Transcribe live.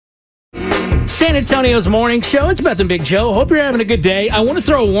San Antonio's morning show. It's Beth and Big Joe. Hope you're having a good day. I want to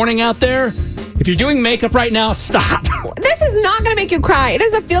throw a warning out there. If you're doing makeup right now, stop. This is not going to make you cry. It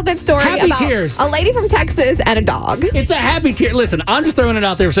is a feel-good story Happy about tears. a lady from Texas and a dog. It's a happy tear. Listen, I'm just throwing it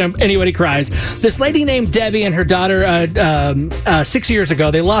out there so anybody cries. This lady named Debbie and her daughter, 6 years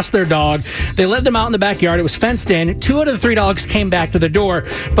ago, they lost their dog. They let them out in the backyard. It was fenced in. 2 out of the 3 dogs came back to the door,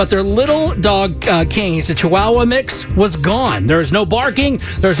 but their little dog, King, he's a Chihuahua mix, was gone. There was no barking.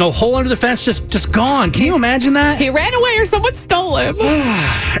 There's no hole under the fence, just gone. Can you imagine that? He ran away or someone stole him.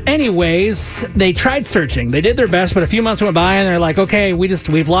 Anyways, they tried searching. They did their best, but a few months went by and they're like, okay,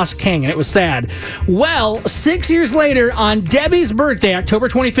 we've lost King, and it was sad. Well, 6 years later, on Debbie's birthday, October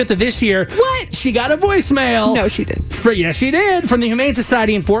 25th of this year, What? she got a voicemail. No, she didn't. Yes, she did. From the Humane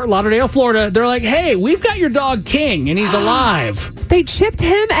Society in Fort Lauderdale, Florida. They're like, hey, we've got your dog King, and he's alive. They chipped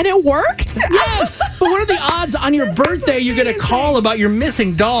him and it worked? Yes. But what are the odds on your birthday you get a call about your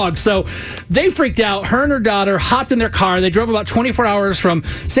missing dog? So they freaked out. Her and her daughter hopped in their car. They drove about 24 hours from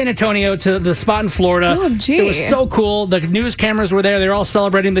San Antonio to the spot in Florida. Oh, gee. It was so cool. The news cameras were there. They were all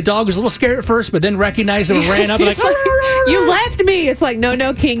celebrating. The dog was a little scared at first, but then recognized him and ran up and like, You left me. It's like,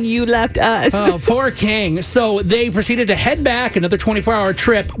 no, King, you left us. oh, poor King. So they proceeded to head back, another 24-hour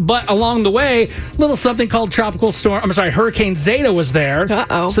trip. But along the way, little something called Hurricane Zeta was there.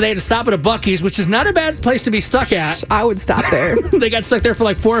 Uh-oh. So they had to stop at a Buc-ee's, which is not a bad place to be stuck at. I would stop there. They got stuck there for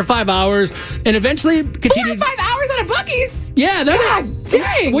like 4 or 5 hours and eventually 4 continued. or 5 hours at a Buc-ee's? Yeah, God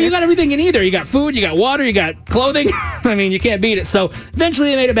dang. Well, you got everything in either. You got food, you got water, you got clothing. I mean, you can't beat it. So eventually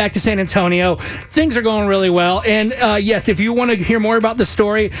they made it back to San Antonio. Things are going really well. And yes, if you want to hear more about the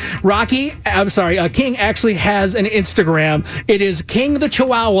story, King actually has an Instagram. It is King the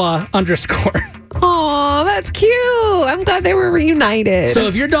Chihuahua _ Aw, that's cute. I'm glad they were reunited. So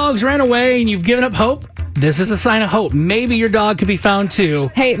if your dogs ran away and you've given up hope, this is a sign of hope. Maybe your dog could be found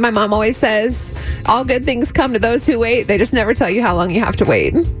too. Hey, my mom always says, all good things come to those who wait. They just never tell you how long you have to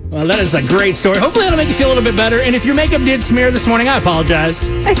wait. Well, that is a great story. Hopefully that'll make you feel a little bit better. And if your makeup did smear this morning, I apologize.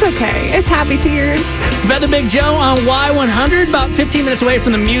 It's okay. It's happy tears. It's Beth and Big Joe on Y100, about 15 minutes away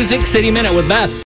from the Music City Minute with Beth.